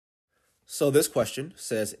So this question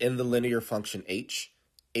says, in the linear function h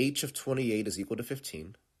of 28 is equal to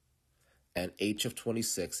 15, and h of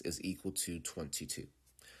 26 is equal to 22.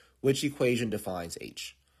 Which equation defines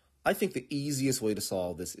h? I think the easiest way to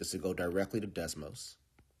solve this is to go directly to Desmos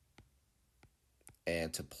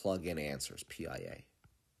and to plug in answers, PIA.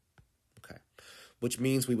 Okay, which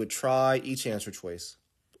means we would try each answer choice,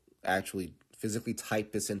 actually physically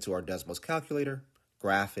type this into our Desmos calculator,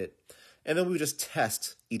 graph it, and then we would just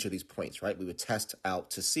test each of these points, right? We would test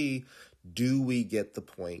out to see, do we get the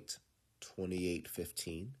point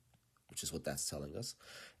 2815, which is what that's telling us,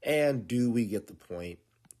 and do we get the point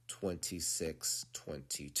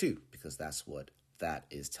 2622, because that's what that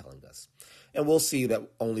is telling us. And we'll see that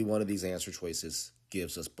only one of these answer choices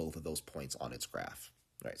gives us both of those points on its graph.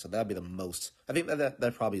 Right, so that'd be the most, I think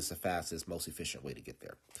that probably is the fastest, most efficient way to get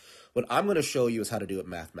there. What I'm going to show you is how to do it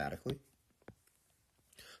mathematically.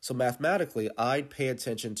 So mathematically, I'd pay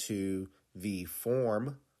attention to the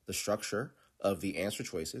form, the structure of the answer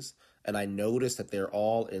choices, and I notice that they're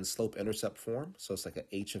all in slope-intercept form. So it's like a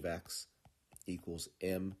h of x equals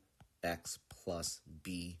mx plus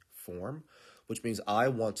b form, which means I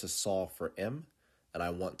want to solve for m and I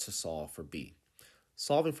want to solve for b.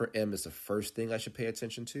 Solving for m is the first thing I should pay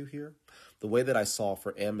attention to here. The way that I solve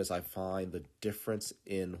for m is I find the difference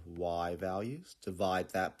in y values, divide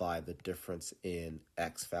that by the difference in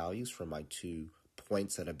x values from my 2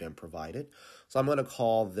 points that have been provided. So I'm going to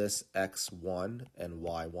call this x1 and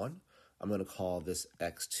y1. I'm going to call this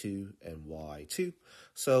x2 and y2.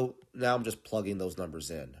 So now I'm just plugging those numbers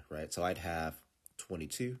in, right? So I'd have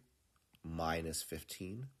 22 minus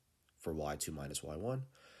 15 for y2 minus y1,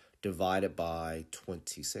 divided by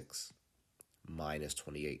 26 minus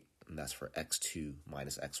 28, and that's for x2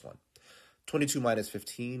 minus x1. 22 minus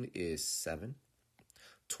 15 is 7.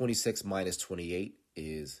 26 minus 28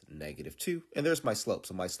 is negative 2, and there's my slope.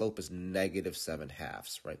 So my slope is negative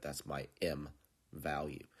 7/2, right? That's my m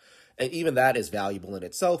value. And even that is valuable in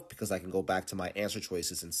itself because I can go back to my answer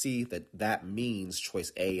choices and see that that means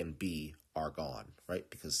choice A and B are gone, right?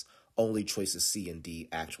 Because only choices C and D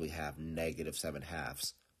actually have negative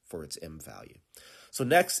 7/2 for its m value. So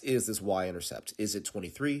next is this y-intercept. Is it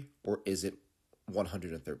 23 or is it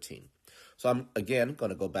 113? So I'm, again, going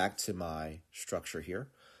to go back to my structure here,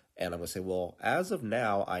 and I'm going to say, well, as of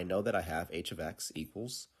now, I know that I have h of x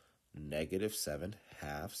equals negative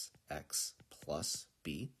 7/2 x plus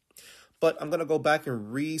b. But I'm going to go back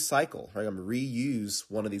and recycle, right? I'm going to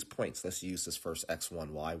reuse one of these points. Let's use this first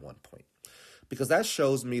x1, y1 point, because that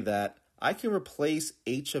shows me that I can replace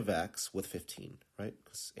h of x with 15, right?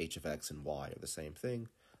 Because h of x and y are the same thing.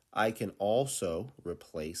 I can also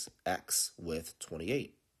replace x with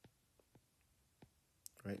 28,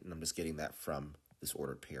 right? And I'm just getting that from this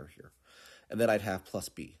ordered pair here. And then I'd have plus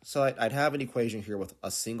b. So I'd have an equation here with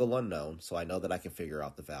a single unknown, so I know that I can figure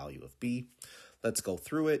out the value of b. Let's go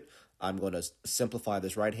through it. I'm going to simplify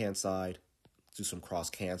this right-hand side, do some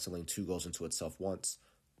cross-canceling. 2 goes into itself once.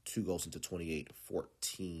 2 goes into 28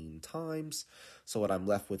 14 times. So what I'm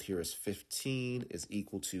left with here is 15 is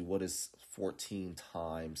equal to, what is 14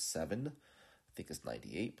 times 7? I think it's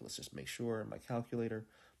 98, but let's just make sure in my calculator.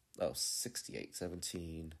 Oh, 68,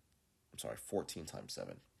 17, I'm sorry, 14 times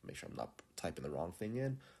 7. Make sure I'm not typing the wrong thing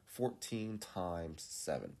in. 14 times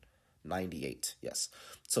 7, 98, yes.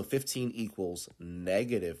 So 15 equals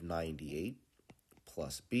negative 98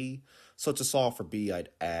 plus b. So to solve for b, I'd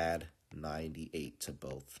add 98 to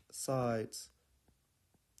both sides.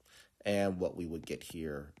 And what we would get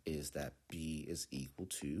here is that b is equal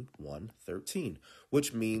to 113,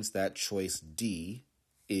 which means that choice D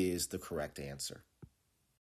is the correct answer.